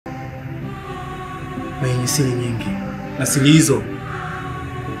na yenye siri nyingi. Na siri hizo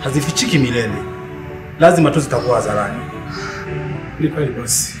hazifichiki milele. Lazima tu zitakuwa hadharani. Ni kweli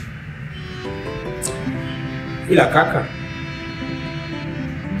bosi. Ila kaka,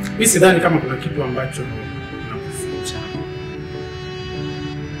 mimi sidhani kama kuna kitu ambacho unakuficha.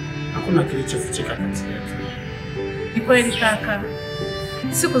 Hakuna kilichofichika kati yetu. Ni kweli kaka.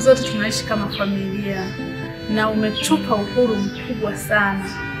 Siku zote tunaishi kama familia na umetupa uhuru mkubwa sana.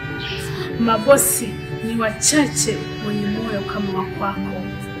 Mabosi ni wachache wenye moyo kama wa kwako.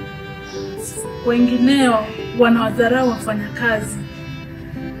 Wengineo wanawadharau wafanyakazi.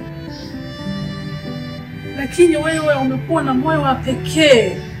 Lakini wewe umekuwa na moyo wa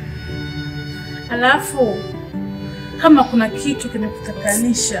pekee. Alafu kama kuna kitu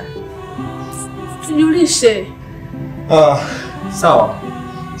kimekutatanisha, tujulishe. Sawa.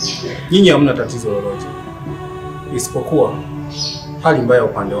 Nyinyi hamna tatizo lolote. Isipokuwa hali mbaya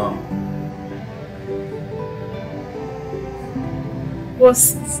upande wangu.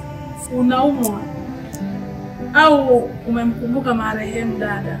 Bosi, unaumwa au umemkumbuka marehemu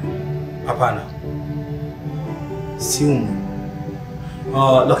dada? Hapana. Siumwi.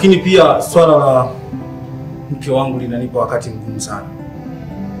 Lakini pia swala la mke wangu linanipa wakati mgumu sana.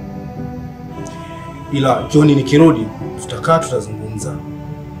 Ila John nikirudi tutakaa tutazungumza.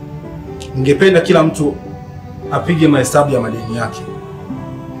 Ningependa kila mtu apige mahesabu ya madeni yake.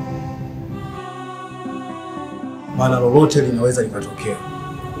 Maana lolote linaweza likatokea.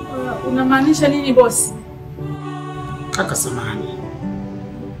 Unamaanisha nini bosi? Kaka samahani.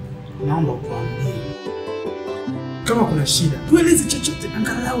 Naomba kuambia. Kama kuna shida, tueleze chochote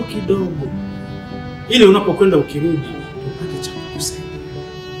angalau kidogo. Ili unapokwenda ukirudi, upate cha kusema.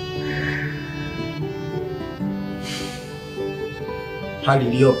 Hali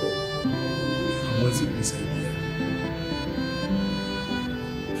iliyopo hamwezi kunisaidia.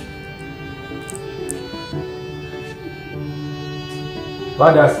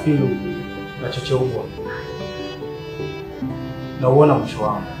 Baada ya siku na chocheubwa na uona mwisho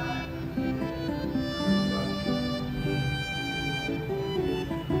wangu.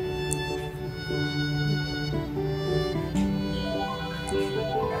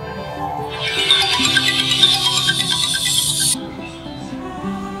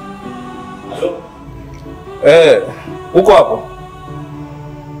 Uko hapo?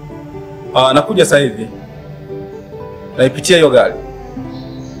 Nakuja sasa hivi. Naipitia hiyo gari.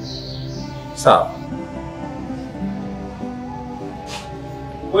 Sawa.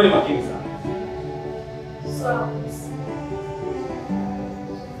 Wewe ni makini sana. Sawa.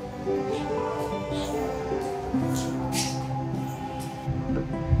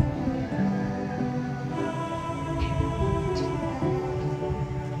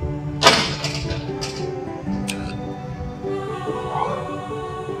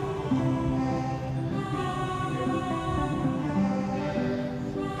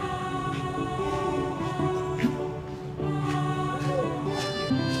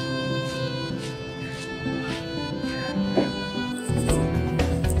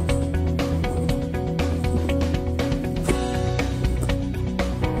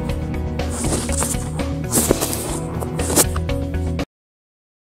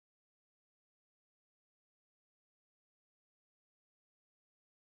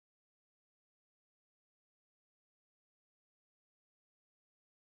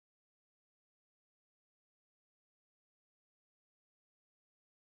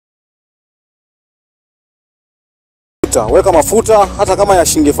 Weka mafuta hata kama ya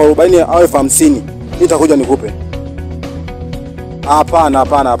shilingi 40 au 50. Nitakuja nikupe. Hapana.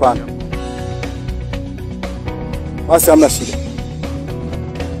 Basi hamna shida.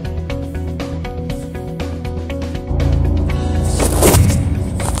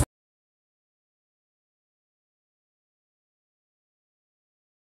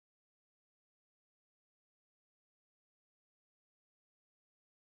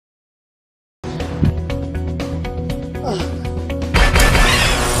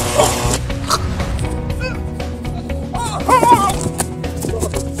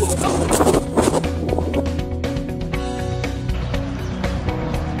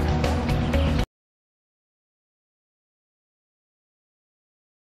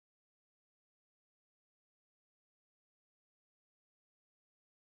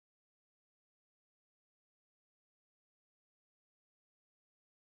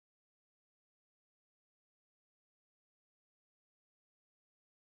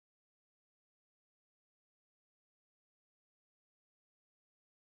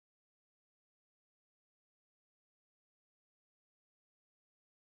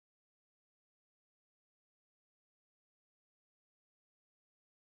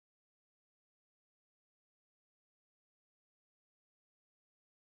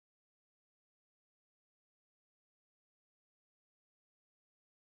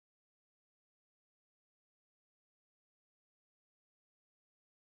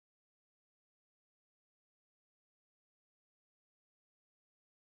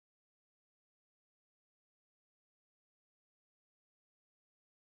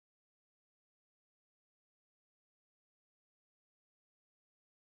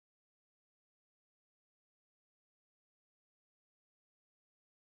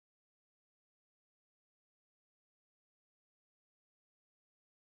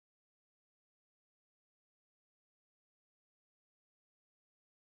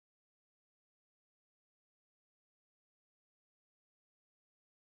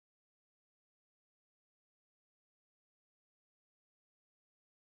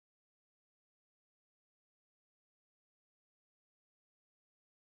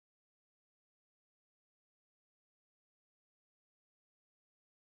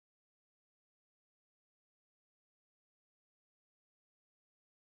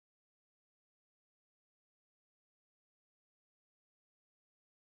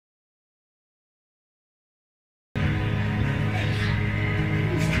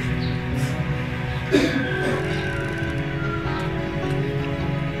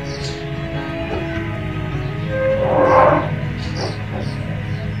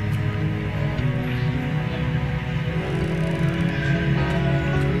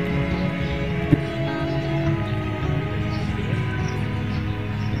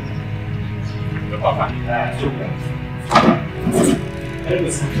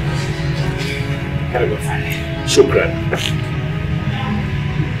 Karibu sana. Shukrani.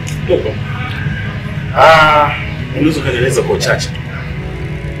 Bongo. Unaweza kunieleza kwa uchache?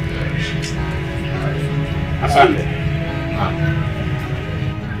 Asante.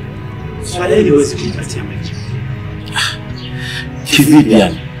 Swahili huwezi kumpatia majibu. Kivipi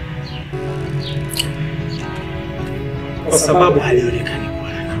yani? Kwa sababu halionekani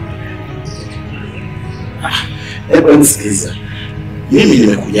kuwa na namba. Hebu nisikiliza. Mimi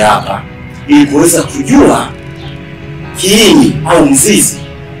nimekuja hapa ili kuweza kujua kiini au mzizi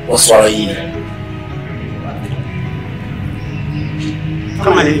wa swala hili.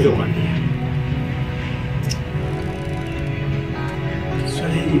 Kama nilivyokuambia,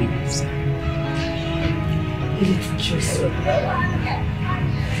 swala hili ni kufusa. Ili tuchue sote.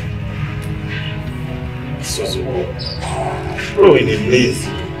 Wewe ni mlezi.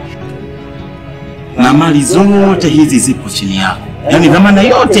 Na mali zote hizi zipo chini yako. Yaani dhamana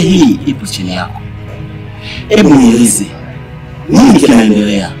yote hii ipo chini yako. Hebu nieleze. Nini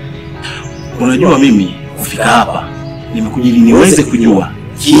kinaendelea? Unajua mimi kufika hapa nimekuja ili niweze kujua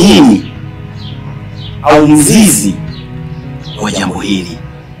kiini au mzizi wa jambo hili.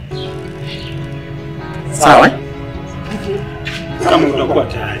 Sawa? Kama utakuwa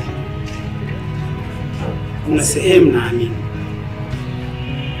tayari. Kuna sehemu naamini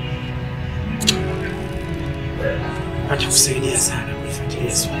atakusaidia sana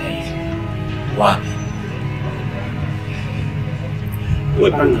kufuatilia swala hili. Wapi?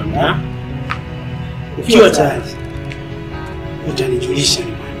 Uwe panga muda. Ukiwa tayari utanijulisha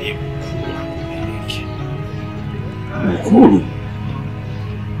ni mwambie mkuu akupeleke. Mkuu?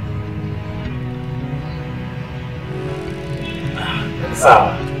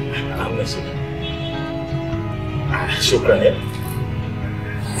 Sawa. Shukrani.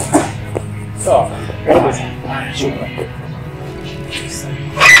 Sawa. Shukrani.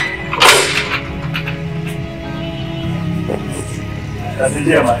 Kazi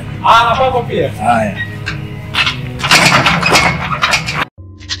njema. Na kwako pia. Haya.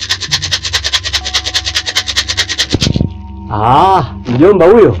 Mjomba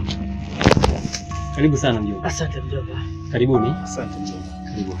huyo. Karibu sana mjomba. Asante mjomba. Karibuni. Asante mjomba.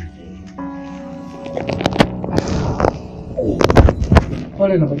 Karibuni.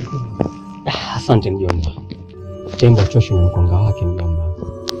 Pole na majukumu. Asante mjomba. Tembo choshi na mkonga wake mjomba.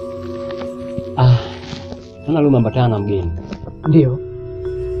 Ana luma mbatana na mgeni. Ndio.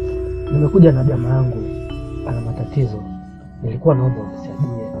 Nimekuja na jamaa yangu ana matatizo. Nilikuwa naomba unisaidie.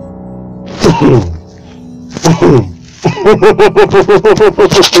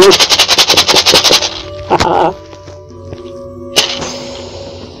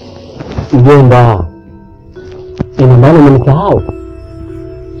 Mjomba. Ina maana umenisahau?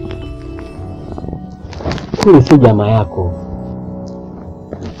 Huyu si jamaa yako.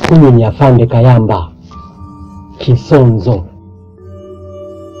 Huyu ni afande Kayamba Kisonzo.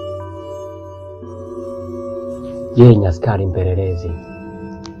 Yeye ni askari mpelelezi.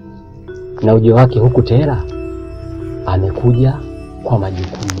 Na ujio wake huku Tera amekuja kwa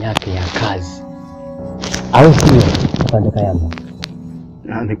majukumu yake ya kazi. Au sio, afande Kayamba?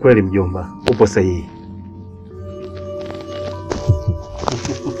 Ni kweli mjomba, upo sahihi.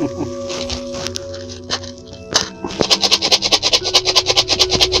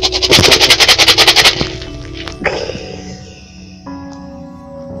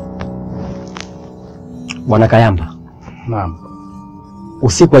 Bwana Kayamba. Naam.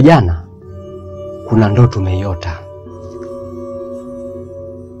 Usiku wa jana kuna ndoto umeiota.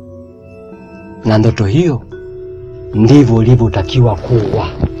 Na ndoto hiyo ndivyo ulivyotakiwa kuwa.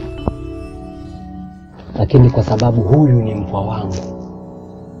 Lakini kwa sababu huyu ni mpwa wangu,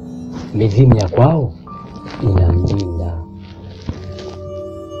 mizimu ya kwao inamlinda.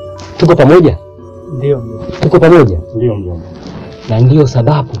 Tuko pamoja? Ndio mjomba. Tuko pamoja? Ndio mjomba. Na ndio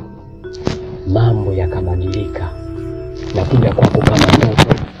sababu mambo yakabadilika na kuja kwako kama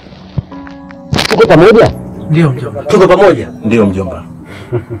ndoto. Tuko pamoja? Ndio mjomba. Tuko pamoja? Ndio mjomba.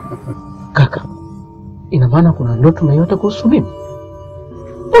 Kaka, ina maana kuna ndoto umeiota kuhusu mimi?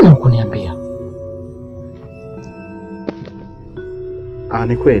 Mbona hukuniambia?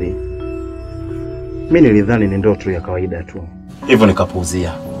 Ni kweli. Mimi nilidhani ni ndoto ya kawaida tu. Hivyo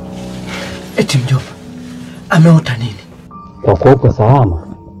nikapuuzia. Eti mjomba, ameota nini? Kwa kuwa uko salama,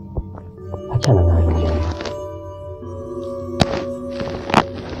 achana nayo mjomba.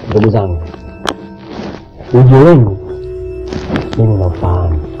 Ndugu zangu, ujio wenu mimi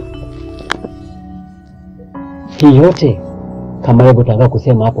naufahamu. Hii yote kama nilivyotaka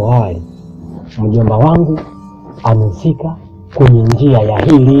kusema hapo awali, mjomba wangu amehusika kwenye njia ya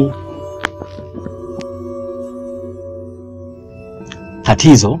hili.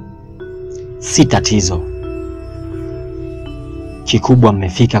 Tatizo si tatizo. Kikubwa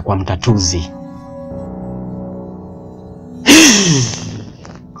mmefika kwa mtatuzi.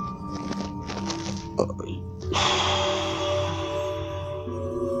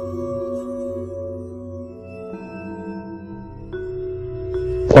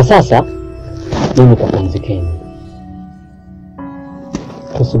 Kwa sasa mimi kapumzikeni,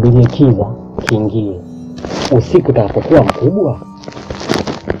 tusubirie kiza kiingie. Usiku utakapokuwa mkubwa,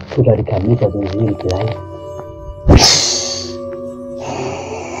 tutalikamilisha zoezi hili kirahisi.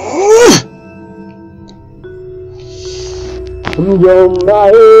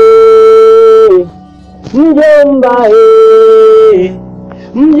 Mjomba mjomba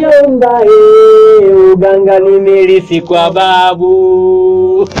mjomba uganga nimelisi kwa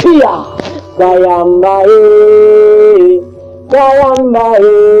babu. Pia kayamba kayamba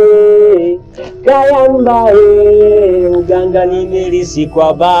kayamba uganga nimelisi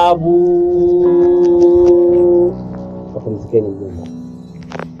kwa babu. Kapumzikeni mjomba.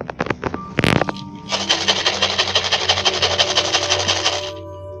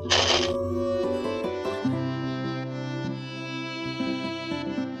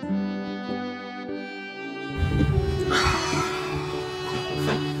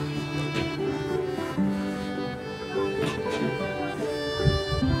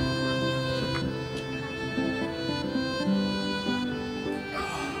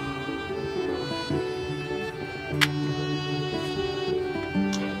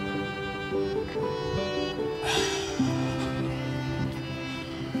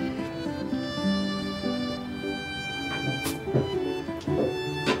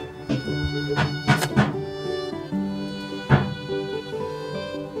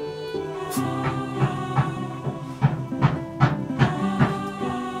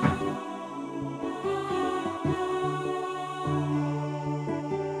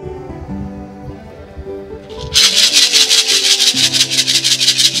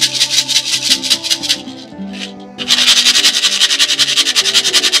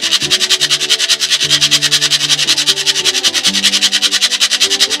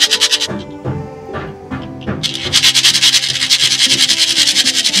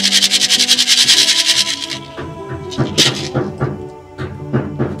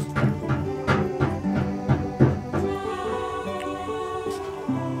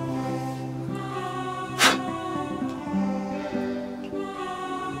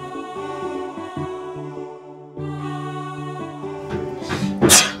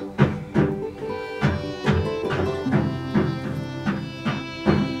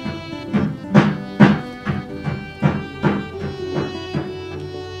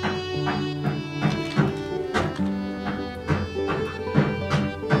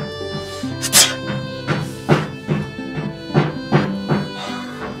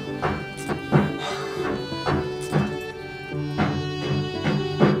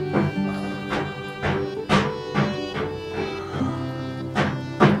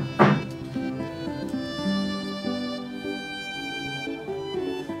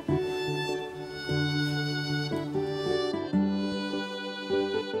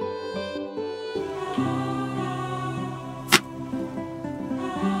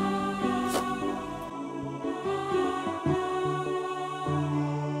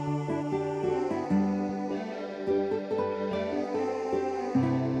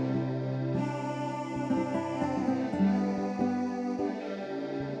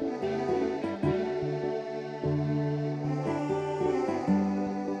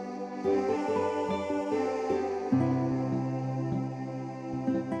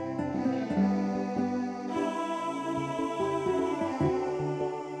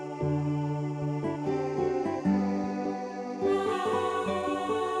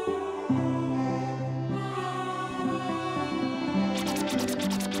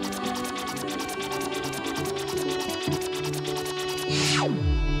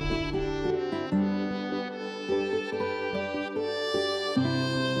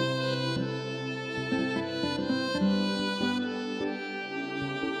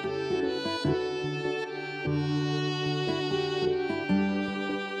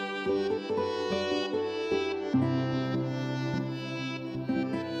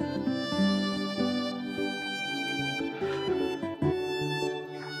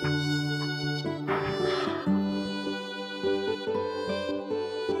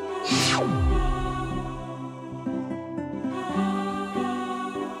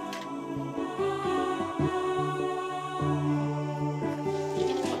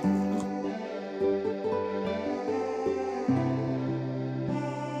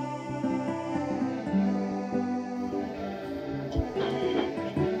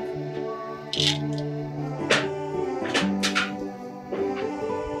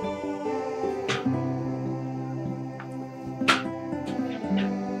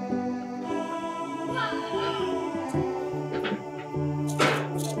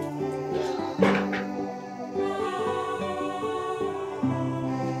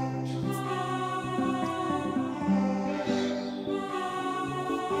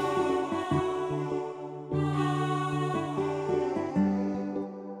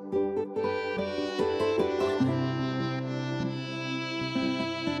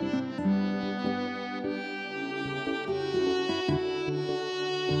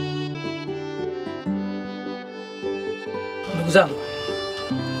 Ndugu zangu,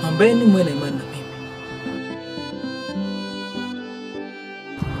 naombeni muwe na imani na mimi,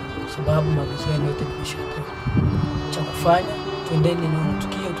 sababu maagizo yenu yote nimeshatoa. Cha kufanya, twendeni na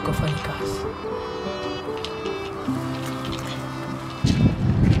tukio tukafanye kazi.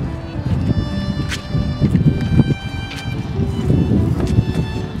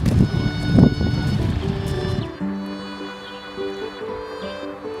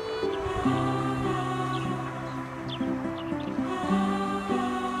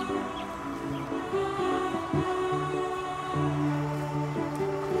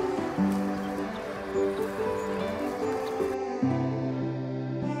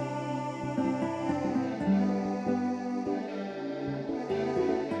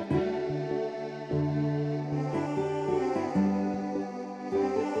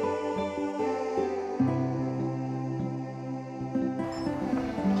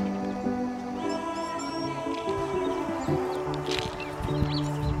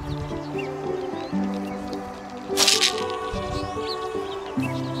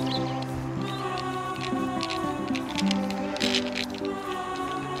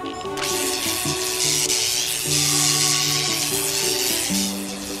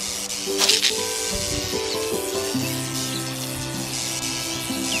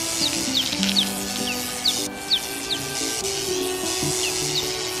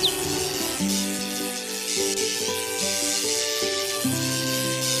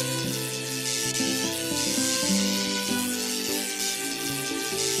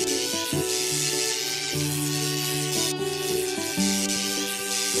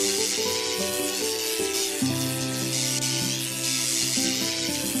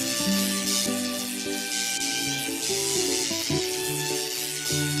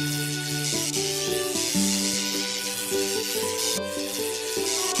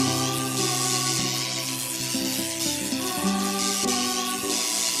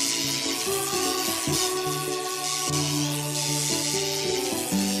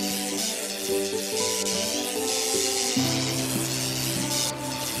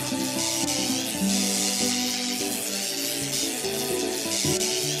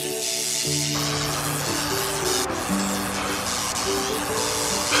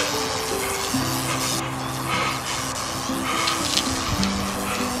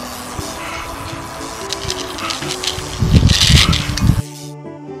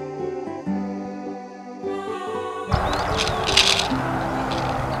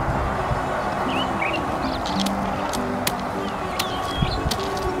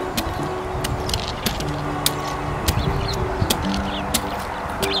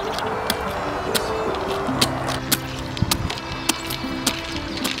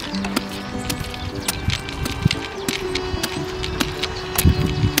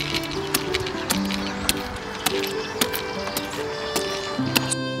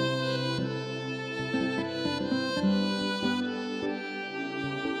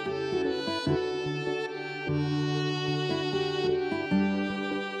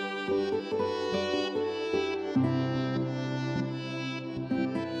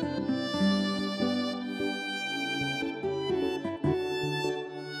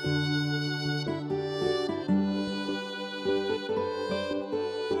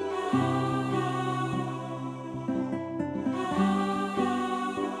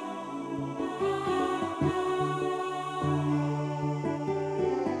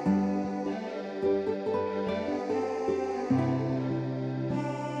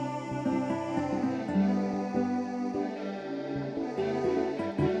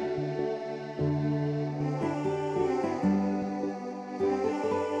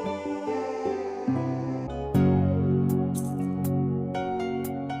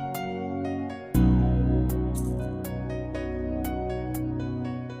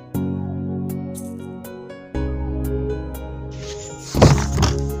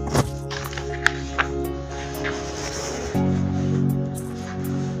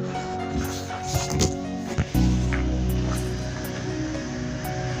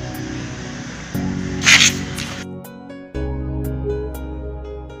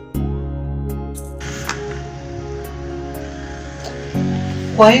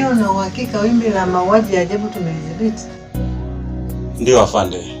 Kwa hiyo na uhakika wimbi la mauaji ya ajabu tumelidhibiti? Ndio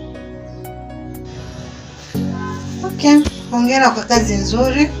afande. Okay, hongera kwa kazi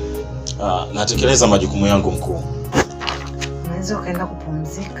nzuri. Natekeleza majukumu yangu mkuu. Unaweza ukaenda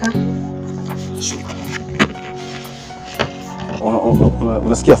kupumzika. Shukrani.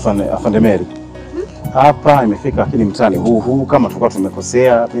 Unasikia afande Mary? Hapa imefika lakini mtani huu kama tulikuwa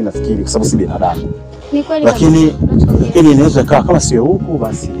tumekosea, mimi nafikiri kwa sababu si binadamu. Ni kweli lakini inaweza kama sio huku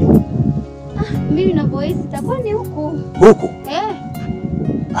basi ni huku. Mimi na voice itakuwa ni huku. Huku?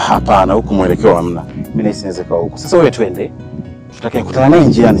 Hapana, huku mwelekeo hamna. Mimi nahisi inaweza kuwa huku. Sasa wewe twende. Tutakayekutana naye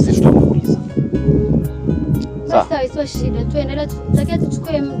njiani sisi tutamuuliza. Sasa sio shida. Tuendelee, tutakia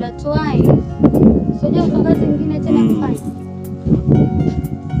tuchukue muda tuai. Sio kutoka zingine tena kufanya.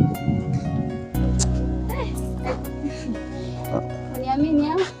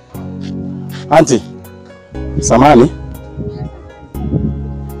 Uniamini au? Auntie. Samani.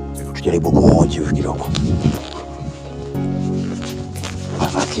 Tujaribu kumoja hivi kidogo.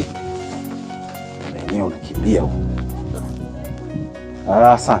 Manake. Leo unakimbia huko.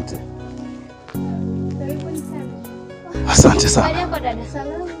 Asante. Asante sana. Habari yako dada?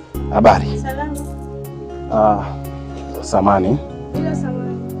 Salamu. Habari. Salamu. Samani. Bila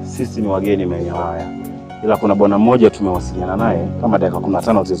samani. Sisi ni wageni maeneo haya. Ila kuna bwana mmoja tumewasiliana naye kama dakika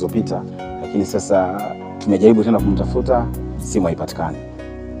 15 zilizopita, lakini sasa tumejaribu tena kumtafuta, simu haipatikani.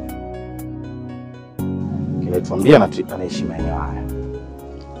 Kinatuambia anaishi maeneo haya.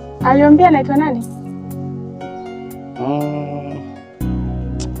 Aliambia anaitwa nani?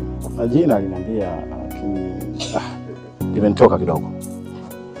 Jina aliniambia limenitoka kidogo.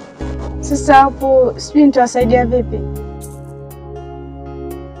 Sasa hapo sijui nitawasaidia vipi?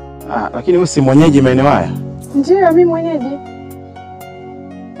 Lakini wewe si mwenyeji maeneo haya? Ndio, mimi mwenyeji.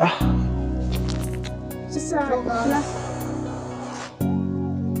 Sasa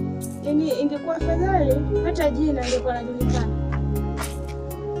yaani ingekuwa afadhali hata jina lingekuwa linajulikana.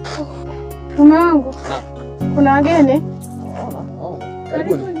 Mume wangu. Kuna wageni?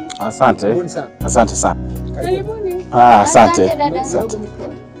 Karibuni. Asante. Asante sana. Karibuni. Asante.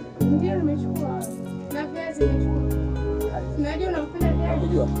 Ndio nimechukua. Na viazi nimechukua. Unajua unampenda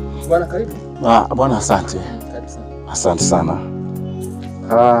viazi? Bwana karibu. Bwana asante. Karibu sana. Asante sana.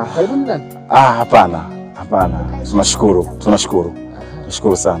 Karibuni nani? Hapana. Tunashukuru.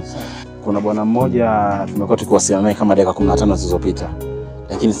 Tunashukuru sana. Kuna bwana mmoja tumekuwa tukiwasiliana naye kama dakika 15 zilizopita.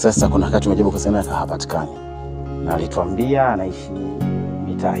 Lakini sasa kuna wakati tumejaribu kuwasiliana naye hapatikani. Na alituambia anaishi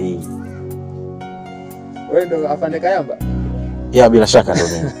mitaa hii. Wewe ndo afande Kayamba? Ya bila shaka ndo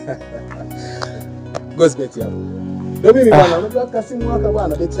mimi. Ghost hapo. Ndio mimi bwana, unajua kasimu waka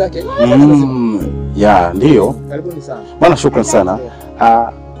bwana beti yake. Ya ndio. Karibuni sana. Bwana shukrani sana.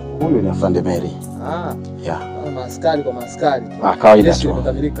 Huyu ni afande Mary. Ya. Maaskari kwa maaskari. Kawaida tu.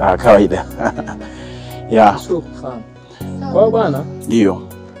 Kawaida. Ya. Shukrani. Kwa bwana? Ndio.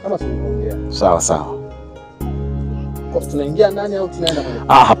 Kama tuliongea. Sawa. Kwa tunaingia ndani au tunaenda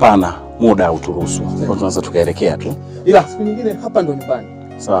moja? Hapana, muda hauturuhusu. Kwa tunaweza tukaelekea tu. Ila siku nyingine hapa ndo nyumbani.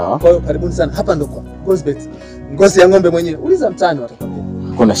 Sawa. Kwa hiyo karibuni sana, hapa ndo kwa Ghost. Ngozi ya ng'ombe mwenyewe. Uliza mtaani watakwambia.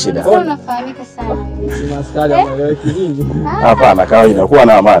 Kuna shida. Wewe unafahamika sana. Si maaskari wanaeleweka nini? Hapana, kawaida kuwa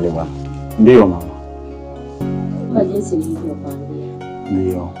na amani bwana. Ndio mama. Kwa jinsi nilivyokuambia.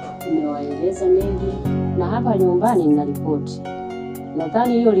 Ndio. Nimewaeleza mengi na hapa nyumbani nina ripoti.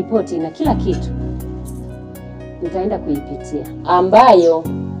 Nadhani hiyo ripoti ina kila kitu. Nitaenda kuipitia ambayo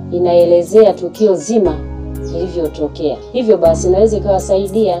inaelezea tukio zima lilivyotokea. Hivyo basi naweza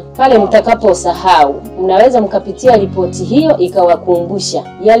ikawasaidia pale mtakaposahau. Mnaweza mkapitia ripoti hiyo ikawakumbusha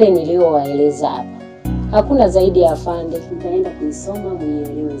yale niliyowaeleza hapa. Hakuna zaidi ya afande. Nitaenda kuisoma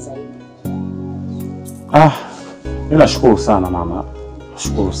muielewe zaidi. Ninashukuru sana mama.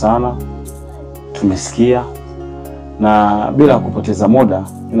 Nashukuru sana. Tumesikia. Na bila kupoteza muda,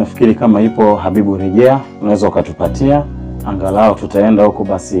 ninafikiri kama ipo Habibu rejea, unaweza ukatupatia angalau tutaenda huko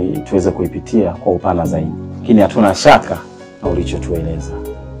basi tuweze kuipitia kwa upana zaidi. Lakini hatuna shaka na ulichotueleza.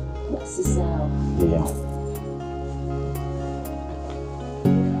 Basi sawa. Ndio.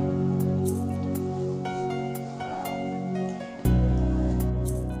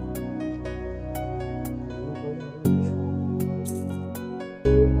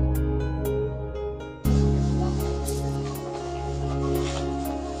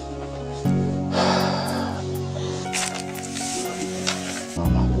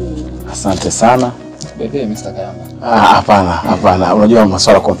 Asante sana. Bebe Mr. Kayamba. Hapana. Unajua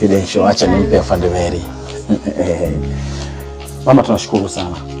masuala confidential, acha nimpe afande Mary. Mama tunashukuru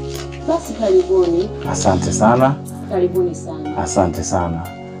sana. Basi karibuni. Asante sana. Karibuni sana. Asante sana.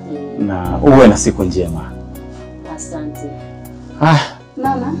 Na uwe na siku njema. Asante.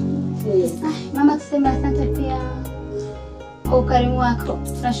 Mama. Mama tuseme asante pia kwa ukarimu wako.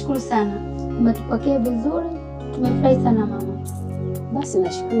 Tunashukuru sana. Umetupokea vizuri. Tumefurahi sana mama. Basi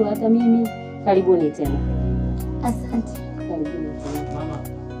nashukuru hata mimi. Karibuni tena. Asante. Karibuni tena. Mama.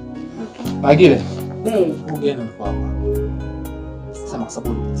 Magile. Ugeni ulikuwa hapa. Sema kwa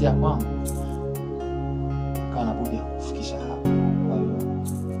sababu ulipitia kwangu. Kana budi kufikisha hapa. Kwa hiyo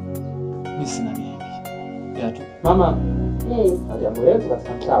mimi sina mengi. Ya tu. Mama. Jambo letu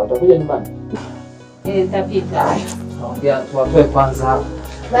katika mtaa utakuja nyumbani. Nitapita. Ongea tuwatoe kwanza hapa.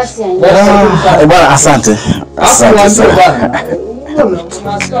 Basi Bwana asante. Asante sana.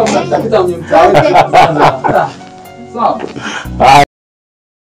 Unasikia unapita kwenye mtaa. Sawa.